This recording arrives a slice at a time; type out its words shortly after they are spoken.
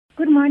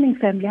morning,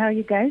 family. How are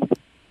you guys?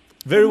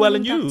 Very well,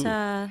 and you?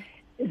 Doctor.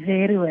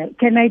 Very well.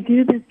 Can I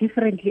do this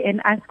differently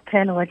and ask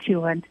Pearl what she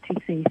wants to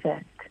say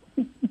first?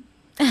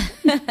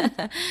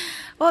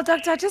 Well,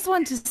 Doctor, I just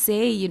want to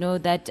say,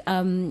 that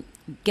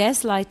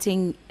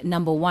gaslighting,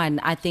 number one,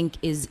 I think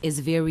is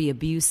very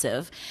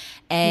abusive.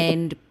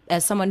 And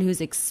as someone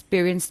who's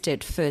experienced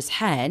it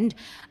firsthand,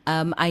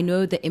 I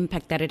know the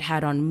impact that it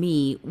had on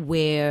me,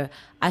 where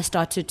I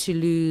started to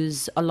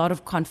lose a lot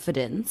of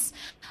confidence.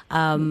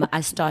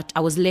 I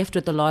was left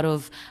with a lot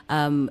of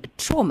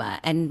trauma,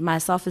 and my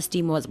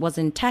self-esteem was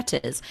in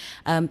tatters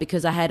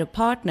because I had a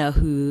partner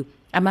who,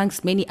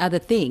 amongst many other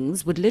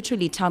things, would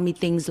literally tell me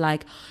things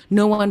like,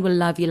 no one will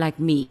love you like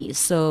me.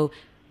 So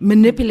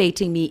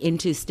manipulating me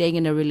into staying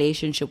in a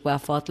relationship where I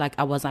felt like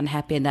I was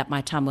unhappy and that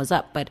my time was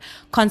up, but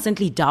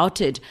constantly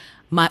doubted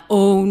my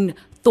own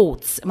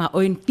thoughts, my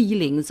own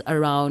feelings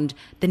around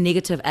the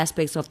negative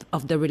aspects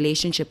of the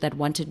relationship that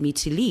wanted me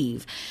to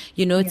leave.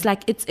 It's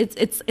like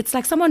it's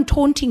like someone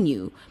taunting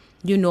you.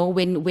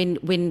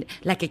 When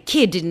like a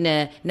kid in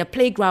a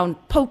playground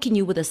poking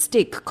you with a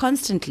stick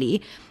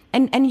constantly,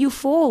 and you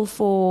fall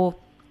for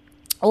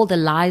all the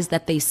lies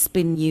that they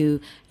spin you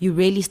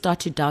really start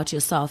to doubt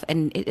yourself,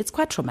 and it's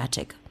quite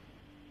traumatic.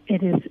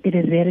 It is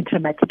very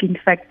traumatic. In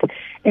fact,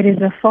 it is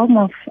a form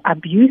of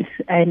abuse,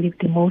 and it's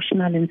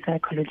emotional and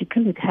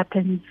psychological. It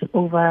happens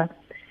over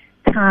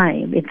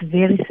time. It's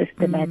very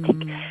systematic.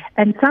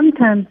 And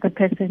sometimes the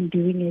person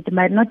doing it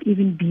might not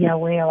even be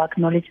aware or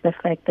acknowledge the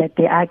fact that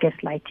they are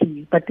gaslighting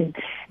you, but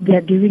they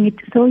are doing it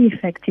so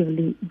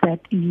effectively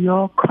that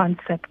your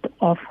concept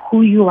of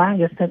who you are,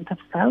 your sense of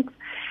self,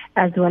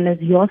 as well as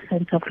your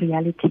sense of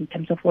reality in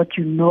terms of what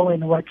you know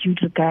and what you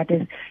regard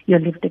as your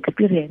lived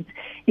experience,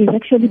 is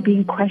actually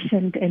being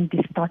questioned and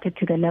distorted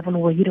to the level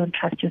where you don't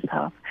trust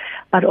yourself.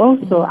 But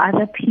also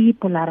other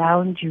people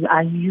around you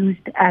are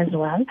used as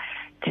well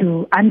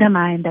to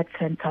undermine that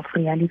sense of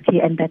reality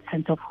and that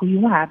sense of who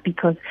you are,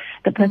 because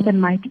the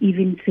person might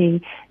even say,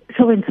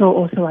 so-and-so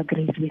also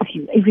agrees with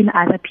you, even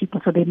other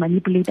people, so they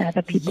manipulate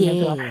other people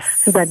as well,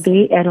 so that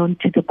they add on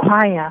to the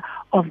choir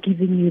of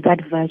giving you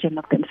that version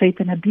of them. So it's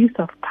an abuse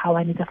of power,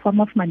 and it's a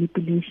form of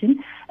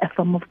manipulation, a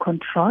form of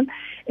control.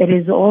 It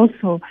is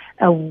also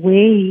a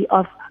way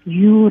of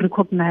you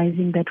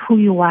recognizing that who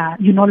you are,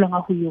 you're no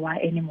longer who you are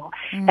anymore.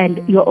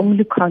 And your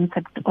only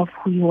concept of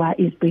who you are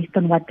is based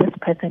on what this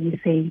person is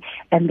saying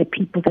and the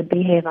people that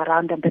they have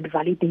around them that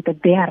validate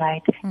that they are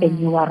right and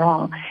you are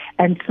wrong.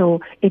 And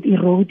so it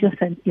erodes your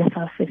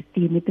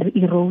self-esteem. It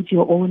erodes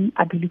your own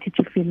ability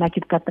to feel like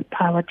you've got the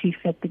power to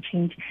effect the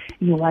change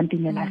you want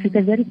in your life. It's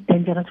a very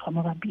dangerous form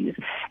of abuse.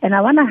 And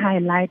I want to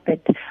highlight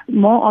that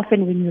more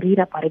often when you read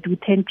about it, we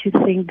tend to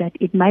think that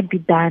it might be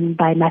done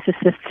by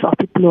narcissists or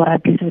people who are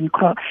abusive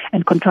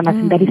and control us,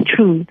 and that is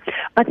true.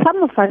 But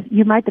some of us,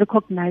 you might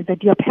recognize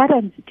that your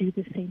parents do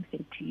the same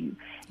thing to you.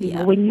 You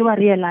know, when you are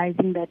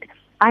realizing that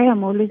I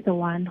am always the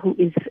one who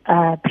is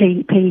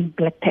paying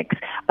black tax,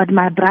 but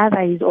my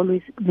brother is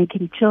always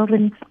making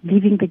children,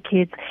 leaving the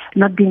kids,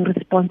 not being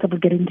responsible,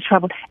 getting in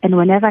trouble. And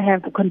whenever I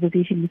have a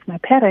conversation with my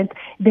parents,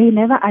 they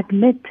never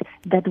admit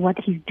that what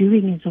he's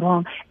doing is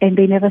wrong, and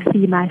they never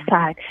see my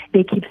side.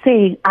 They keep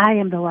saying, I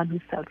am the one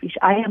who's selfish.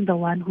 I am the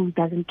one who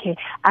doesn't care.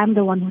 I'm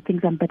the one who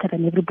thinks I'm better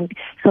than everybody.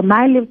 So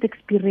my lived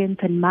experience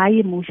and my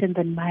emotions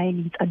and my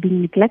needs are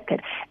being neglected,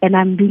 and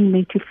I'm being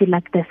made to feel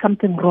like there's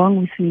something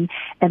wrong with me,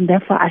 and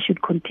therefore I should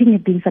continue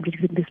being subject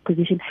to this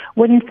position,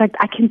 when in fact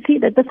I can see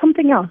that there's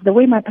something else. The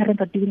way my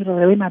parents are doing it or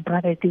the way my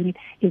brother is doing it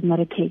is not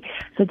okay.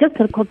 So just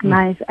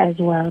recognize as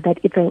well that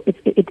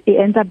it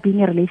ends up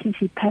being a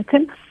relationship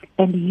pattern,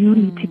 and you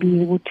need to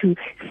be able to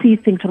see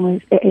things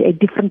from a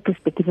different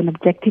perspective, an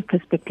objective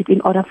perspective, in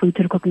order for you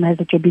to recognize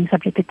that you're being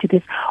subjected to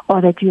this, or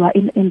that you are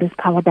in this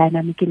power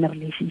dynamic in a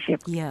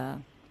relationship. Yeah.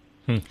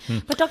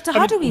 But Doctor,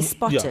 how do we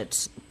spot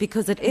it?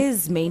 Because it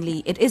is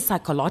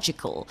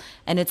psychological,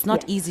 and it's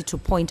not easy to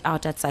point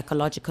out at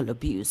psychological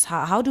abuse.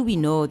 How do we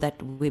know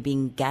that we're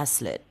being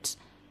gaslit?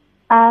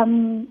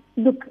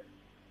 Look,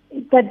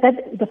 that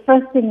the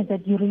first thing is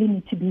that you really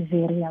need to be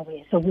very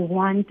aware. So we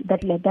want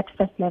that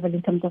first level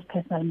in terms of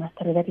personal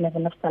mastery, that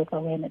level of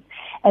self-awareness,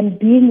 and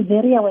being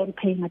very aware and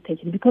paying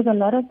attention, because a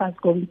lot of us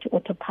go into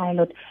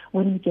autopilot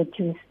when we get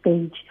to a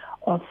stage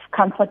of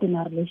comfort in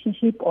our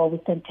relationship, or we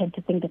tend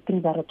to think that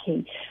things are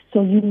okay.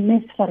 So you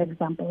miss, for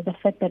example, the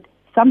fact that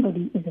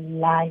somebody is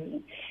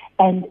lying,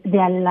 and they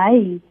are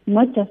lying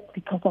not just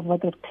because of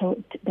what they're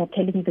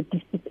telling you, that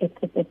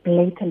it's a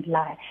blatant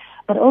lie,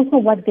 but also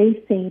what they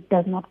say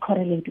does not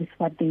correlate with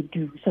what they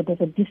do. So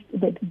there's a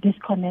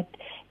disconnect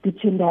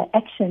between their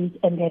actions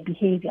and their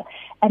behavior.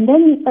 And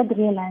then you start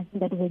realizing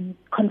that when you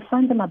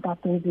confront them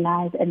about those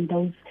lies and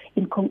those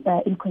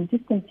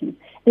inconsistencies,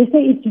 they say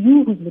it's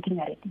you who's looking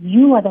at it.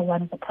 You are the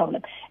one with the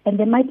problem. And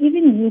they might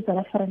even use the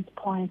reference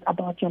points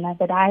about your life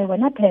that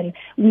when I tell,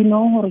 we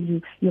know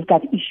you've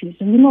got issues.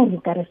 We know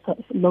you've got a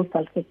low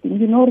self-esteem.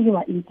 You know you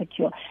are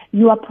insecure.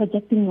 You are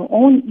projecting your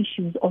own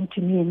issues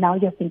onto me, and now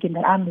you're thinking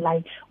that I'm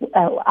lying.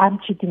 I'm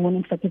cheating when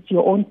in fact it's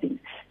your own things.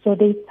 So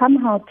they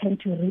somehow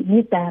tend to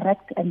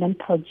misdirect and then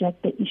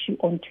project the issue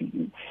onto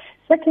you.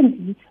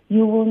 Secondly,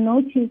 you will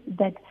notice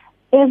that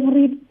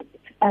every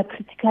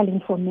critical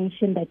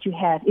information that you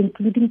have,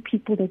 including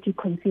people that you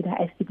consider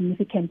as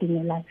significant in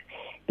your life,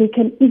 they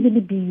can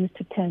easily be used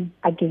to turn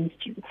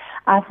against you.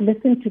 I've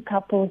listened to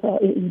couples, or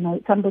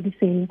somebody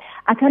saying,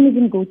 I can't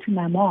even go to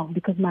my mom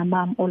because my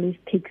mom always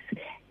takes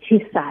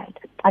his side.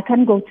 I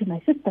can't go to my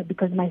sister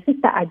because my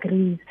sister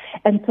agrees.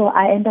 And so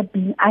I end up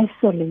being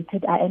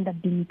isolated. I end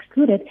up being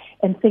excluded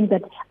and think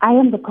that I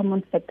am the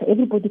common factor.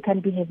 Everybody can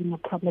be having a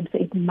problem, so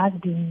it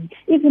must be me,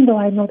 even though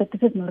I know that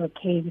this is not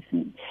okay with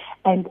me.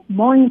 And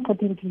more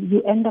importantly,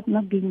 you end up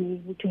not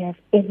being able to have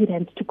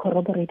evidence to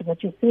corroborate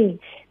what you're saying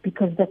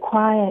because the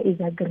choir is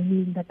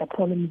agreeing that the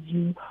problem is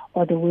you,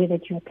 or the way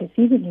that you are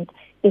perceiving it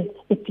is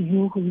it's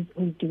you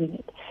who's doing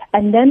it.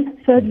 And then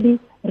thirdly,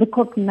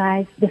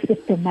 recognize the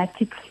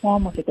systematic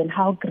form of it and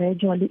how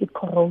gradually it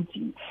corrodes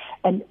you.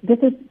 And this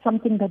is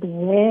something that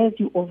wears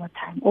you over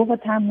time. Over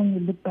time, when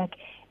you look back,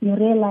 you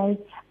realize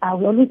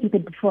we always do the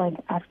before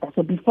and after.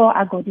 So before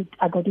I got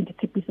into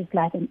Tshepiso's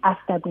life, and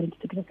after I got into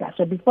Tshepiso's life.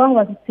 So before I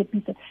was in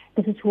Tshepiso,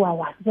 this is who I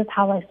was. This is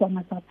how I saw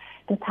myself.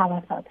 This is how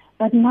I felt.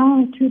 But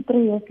now,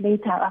 2-3 years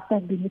later, after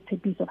I've been with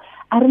Tshepiso,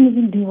 I don't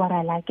even do what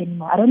I like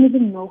anymore. I don't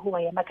even know who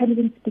I am. I can't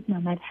even speak my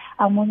mind.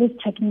 I'm always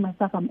checking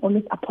myself. I'm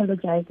always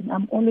apologizing.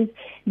 I'm always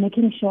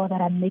making sure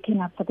that I'm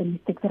making up for the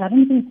mistakes that I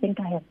don't even think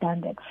I have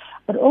done them.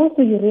 But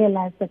also you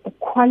realize that the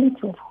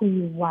quality of who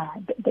you are,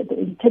 the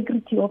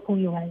integrity of who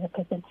you are as a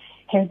person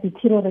has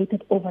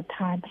deteriorated over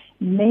time,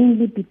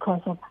 mainly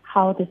because of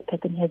how this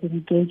person has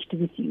engaged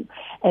with you.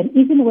 And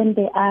even when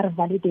they are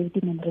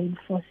validating and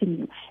reinforcing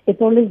you,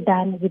 it's always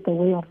done with the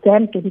way of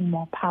them getting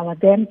more power,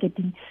 them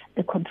getting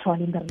the control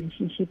in the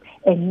relationship,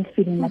 and you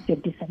feeling like you're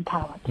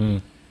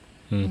disempowered.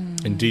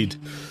 Indeed.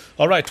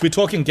 All right, we're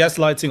talking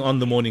gaslighting on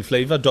The Morning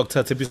Flavor.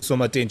 Dr. Tshepiso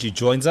Matentjie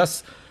joins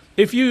us.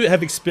 If you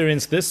have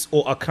experienced this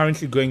or are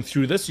currently going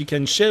through this, you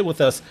can share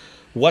with us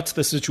what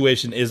the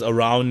situation is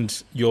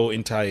around your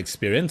entire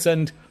experience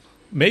and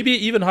maybe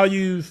even how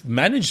you've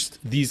managed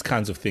these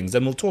kinds of things.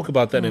 And we'll talk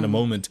about that in a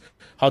moment,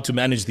 how to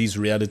manage these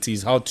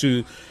realities, how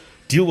to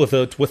deal with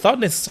it without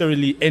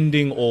necessarily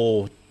ending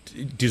or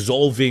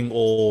dissolving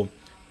or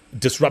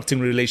disrupting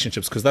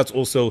relationships, because that's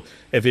also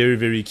a very,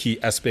 very key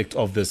aspect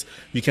of this.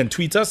 You can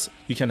tweet us,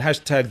 you can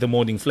hashtag The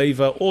Morning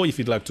Flavor, or if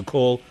you'd like to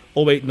call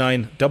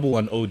 089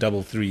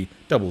 110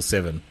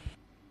 3377.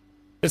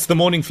 It's The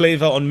Morning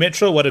Flavor on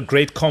Metro. What a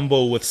great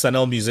combo with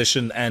Sanel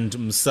Musician and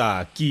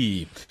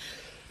Msaki.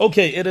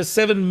 Okay, it is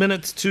 7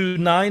 minutes to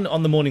 9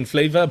 on The Morning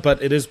Flavor,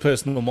 but it is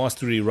Personal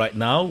Mastery right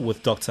now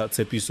with Dr.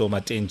 Tshepiso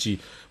Matentjie.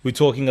 We're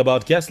talking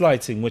about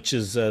gaslighting, which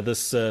is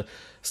this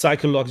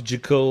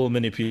psychological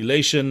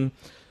manipulation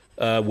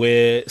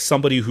where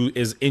somebody who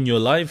is in your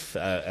life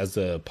as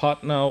a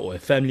partner or a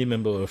family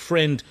member or a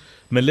friend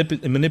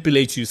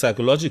manipulates you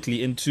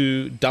psychologically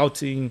into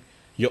doubting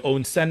your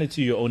own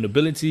sanity, your own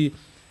ability,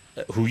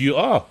 who you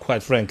are,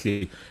 quite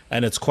frankly,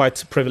 and it's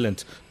quite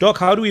prevalent. Doc,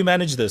 how do we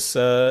manage this?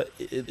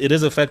 It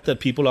is a fact that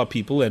people are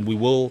people, and we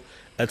will,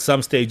 at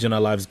some stage in our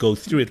lives, go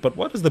through it. But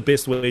what is the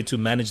best way to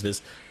manage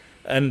this?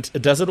 And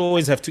does it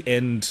always have to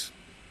end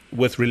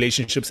with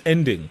relationships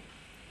ending?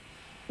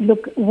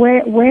 Look,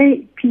 where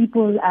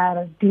people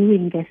are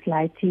doing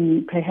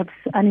gaslighting, perhaps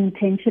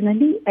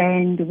unintentionally,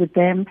 and with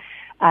them,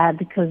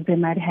 because they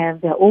might have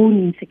their own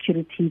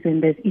insecurities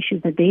and there's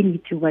issues that they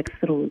need to work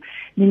through.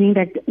 Meaning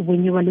that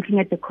when you are looking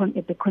at the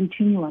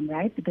continuum,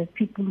 right, there's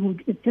people who,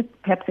 it's just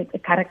perhaps a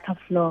character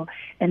flaw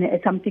and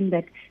it's something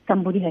that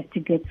somebody has to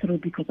get through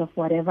because of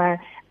whatever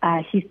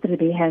history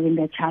they have in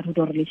their childhood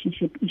or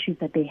relationship issues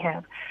that they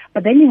have.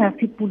 But then you have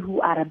people who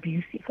are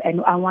abusive,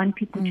 and I want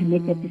people to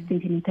make that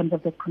distinction in terms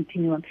of the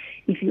continuum.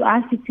 If you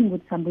are sitting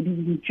with somebody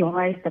who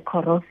enjoys the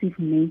corrosive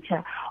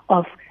nature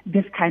of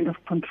this kind of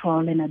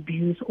control and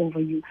abuse over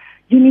you,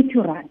 you need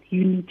to run.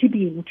 You need to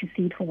be able to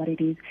see it for what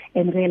it is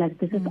and realize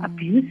this is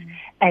abuse,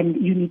 and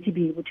you need to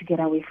be able to get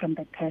away from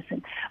that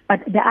person.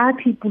 But there are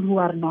people who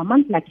are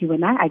normal, like you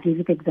and I gave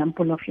you the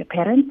example of your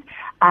parents,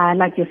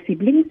 like your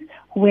siblings,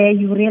 where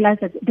you realize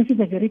that this is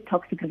a very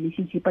toxic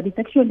relationship, but it's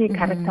actually a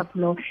character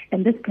flaw,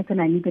 and this person,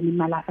 I need them in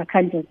my life, I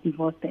can't just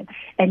divorce them.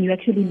 And you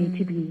actually need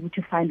to be able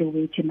to find a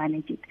way to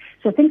manage it.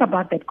 So think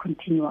about that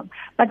continuum.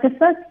 But the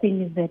first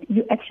thing is that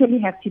you actually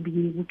have to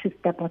be able to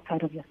step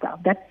outside of yourself.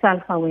 That's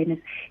self-awareness.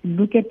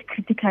 Look at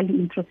critically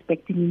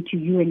introspecting into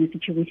you and your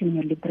situation and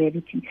your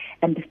liberality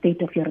and the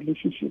state of your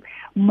relationship.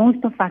 Most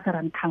of us are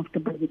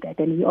uncomfortable with that,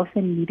 and we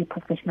often need a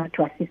professional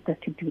to assist us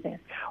to do that.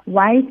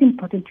 Why it's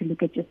important to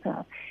look at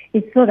yourself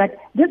is so that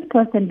this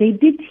person, they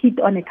did hit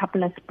on a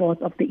couple of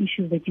spots of the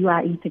issues that you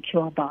are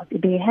insecure about.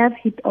 They have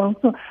hit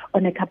also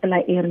on a couple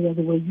of areas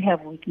where you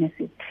have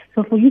weaknesses.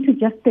 So for you to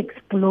just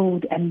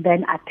explode and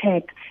then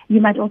attack,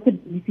 you might also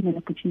be missing an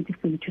opportunity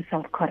for you to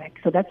self-correct.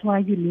 So that's why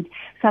you need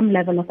some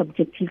level of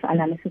objective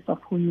analysis of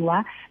who you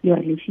are, your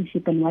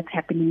relationship, and what's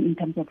happening in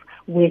terms of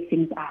where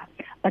things are.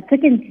 But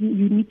second,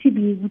 you need to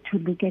be able to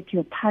look at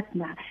your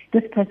partner,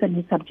 this person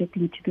who's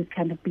subjecting you to this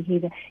kind of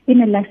behavior,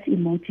 in a less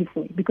emotive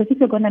way. Because if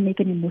you're going to make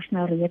an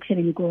emotional reaction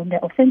and you go on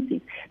the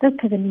offensive, that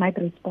person might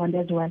respond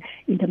as well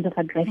in terms of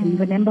aggression.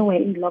 Remember, we're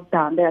in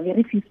lockdown. There are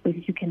very few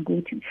spaces you can go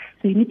to.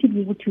 So you need to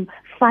be able to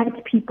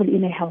fight people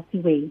in a healthy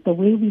way. The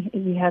way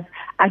we have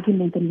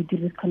arguments and we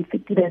deal with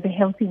conflict, there's a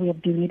healthy way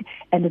of doing it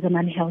and there's an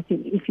unhealthy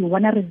way. If you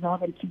want to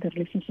resolve and keep the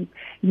relationship,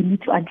 you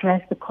need to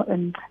address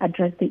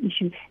the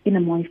issue in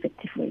a more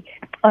effective way.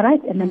 All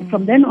right, and then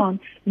from then on,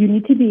 you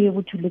need to be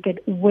able to look at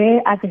where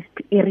are the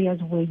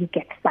areas where you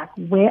get stuck,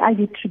 where are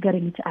you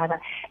triggering each other,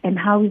 and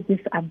how is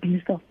this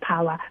abuse of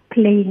power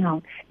playing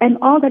out. And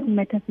all that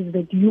matters is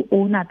that you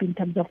own up in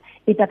terms of,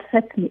 it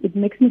upsets me, it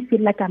makes me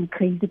feel like I'm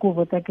crazy,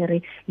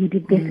 you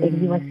did this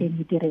and you were saying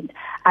you didn't.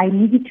 I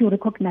need you to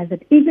recognize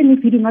that even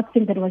if you do not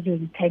think that was your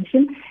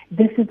intention,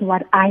 this is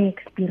what I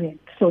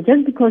experienced. So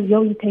just because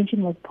your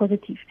intention was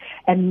positive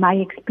and my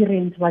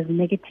experience was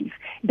negative,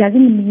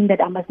 doesn't mean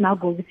that I must now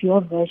go with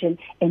your version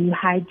and you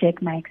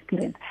hijack my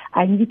experience.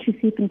 I need to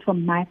see things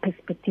from my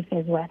perspective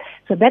as well.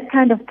 So that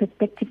kind of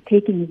perspective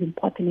taking is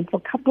important. And for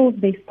couples,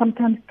 they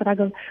sometimes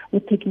struggle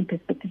with taking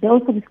perspective. They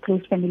also with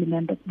close family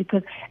members,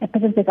 because a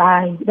person says,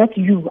 that's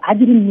you. I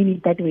didn't mean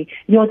it that way.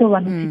 You're the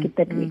one who took it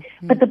that way.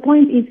 But the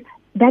point is,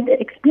 that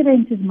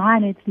experience is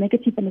mine, it's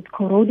negative and it's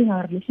corroding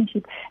our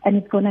relationship, and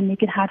it's going to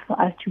make it hard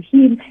for us to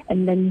heal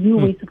and learn new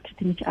ways of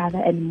treating each other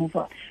and move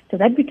on. So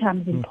that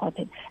becomes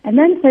important. And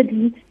then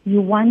thirdly,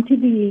 you want to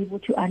be able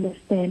to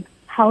understand,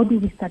 how do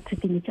we start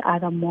treating each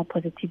other more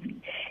positively?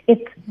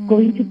 It's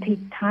going to take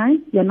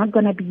time. You're not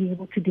going to be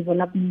able to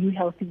develop new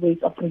healthy ways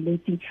of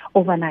relating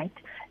overnight.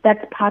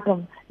 That's part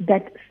of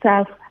that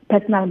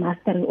personal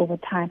mastery over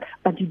time,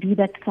 but you do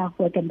that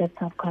self-work and that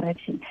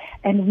self-correction.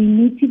 And we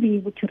need to be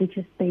able to reach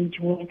a stage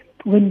where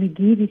when we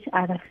give each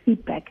other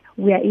feedback,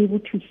 we are able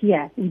to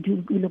hear.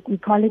 We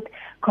call it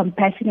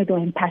compassionate or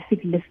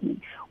empathic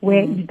listening,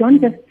 where you don't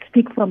just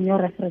speak from your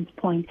reference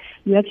point.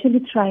 You actually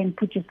try and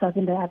put yourself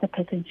in the other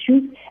person's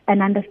shoes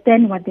and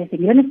understand what they're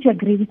saying. You don't have to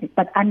agree with it,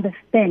 but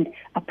understand,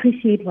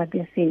 appreciate what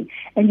they're saying.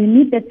 And you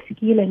need that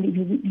skill, and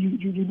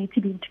you need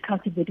to be able to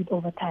cultivate it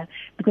over time.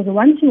 Because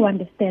once you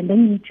understand,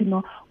 then you need to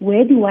know,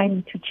 where do I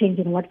need to change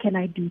and what can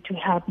I do to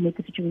help make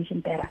the situation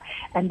better?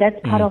 And that's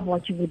part of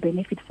what you will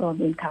benefit from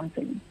in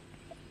counseling.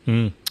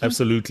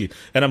 Absolutely.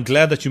 And I'm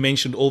glad that you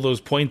mentioned all those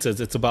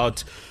pointers. It's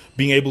about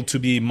being able to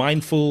be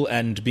mindful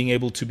and being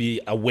able to be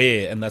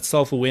aware. And that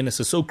self-awareness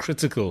is so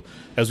critical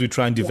as we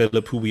try and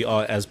develop who we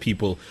are as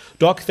people.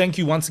 Doc, thank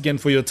you once again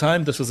for your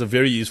time. This was a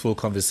very useful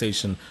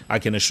conversation, I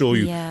can assure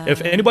you. Yeah. If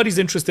anybody's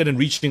interested in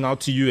reaching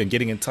out to you and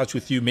getting in touch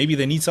with you, maybe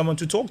they need someone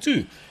to talk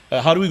to.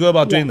 How do we go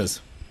about doing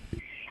this?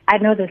 I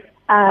know this.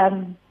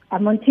 I'm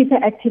on Twitter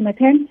at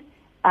Matentjie.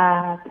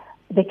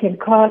 They can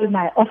call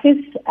my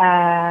office.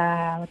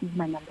 What is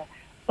my number?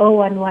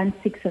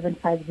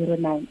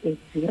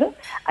 011-675-0980.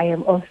 I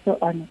am also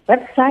on the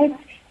website,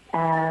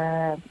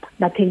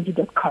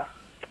 matentjie.com.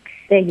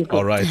 There you go.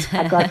 All right.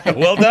 I got it.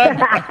 Well done.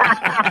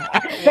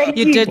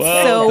 You did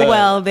Well so done.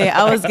 well there.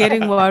 I was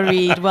getting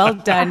worried. Well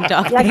done,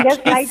 Doc. Like Thank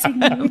just you lighting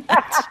me.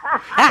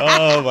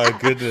 Oh, my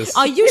goodness.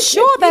 Are you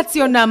sure that's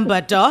your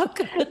number,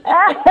 Doc?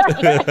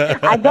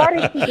 I got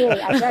it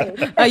today. I got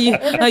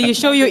it. Are you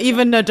sure you're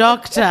even a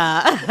doctor?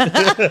 And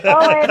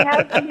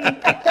help me.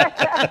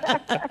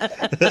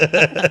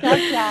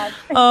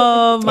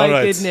 Oh, my All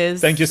right.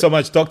 goodness. Thank you so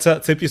much, Dr.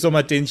 Tshepiso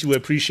Matentjie. We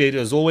appreciate it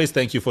as always.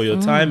 Thank you for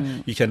your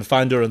time. You can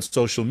find her on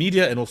social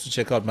media and also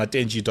check out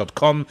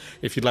matentjie.com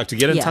if you'd like to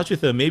get in touch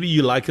with her. Maybe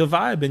you like her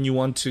vibe and you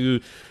want to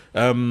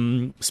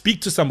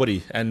speak to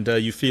somebody and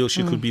you feel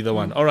she could be the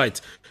one. All right.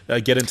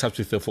 Get in touch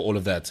with her for all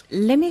of that.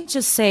 Let me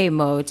just say,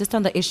 Mo, just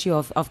on the issue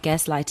of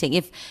gaslighting,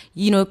 if,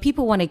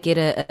 people want to get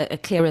a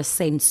clearer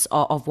sense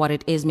of what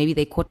it is, maybe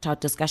they caught our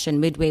discussion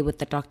midway with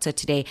the doctor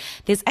today.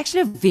 There's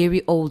actually a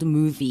very old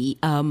movie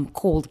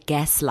called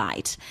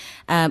Gaslight.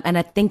 And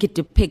I think it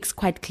depicts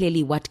quite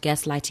clearly what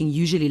gaslighting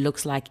usually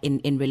looks like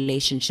in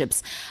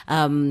relationships.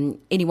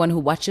 Anyone who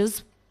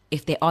watches,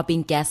 if they are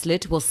being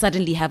gaslit, will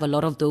suddenly have a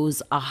lot of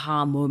those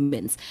aha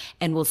moments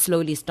and will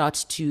slowly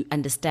start to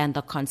understand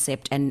the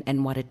concept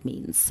and what it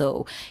means.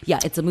 So, yeah,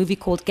 it's a movie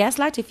called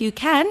Gaslight. If you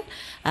can,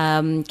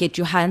 get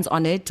your hands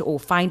on it or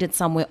find it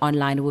somewhere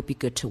online, it would be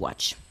good to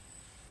watch.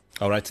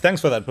 All right. Thanks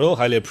for that, Pearl.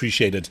 Highly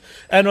appreciated.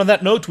 And on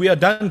that note, we are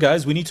done,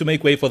 guys. We need to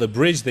make way for the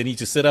bridge. They need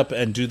to sit up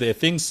and do their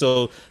thing.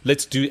 So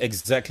let's do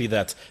exactly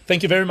that.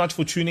 Thank you very much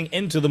for tuning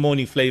into the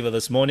Morning Flavor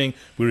this morning.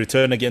 We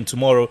return again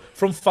tomorrow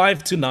from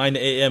 5 to 9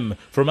 a.m.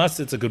 From us,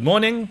 it's a good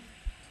morning.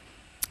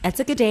 It's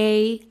a good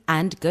day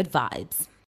and good vibes.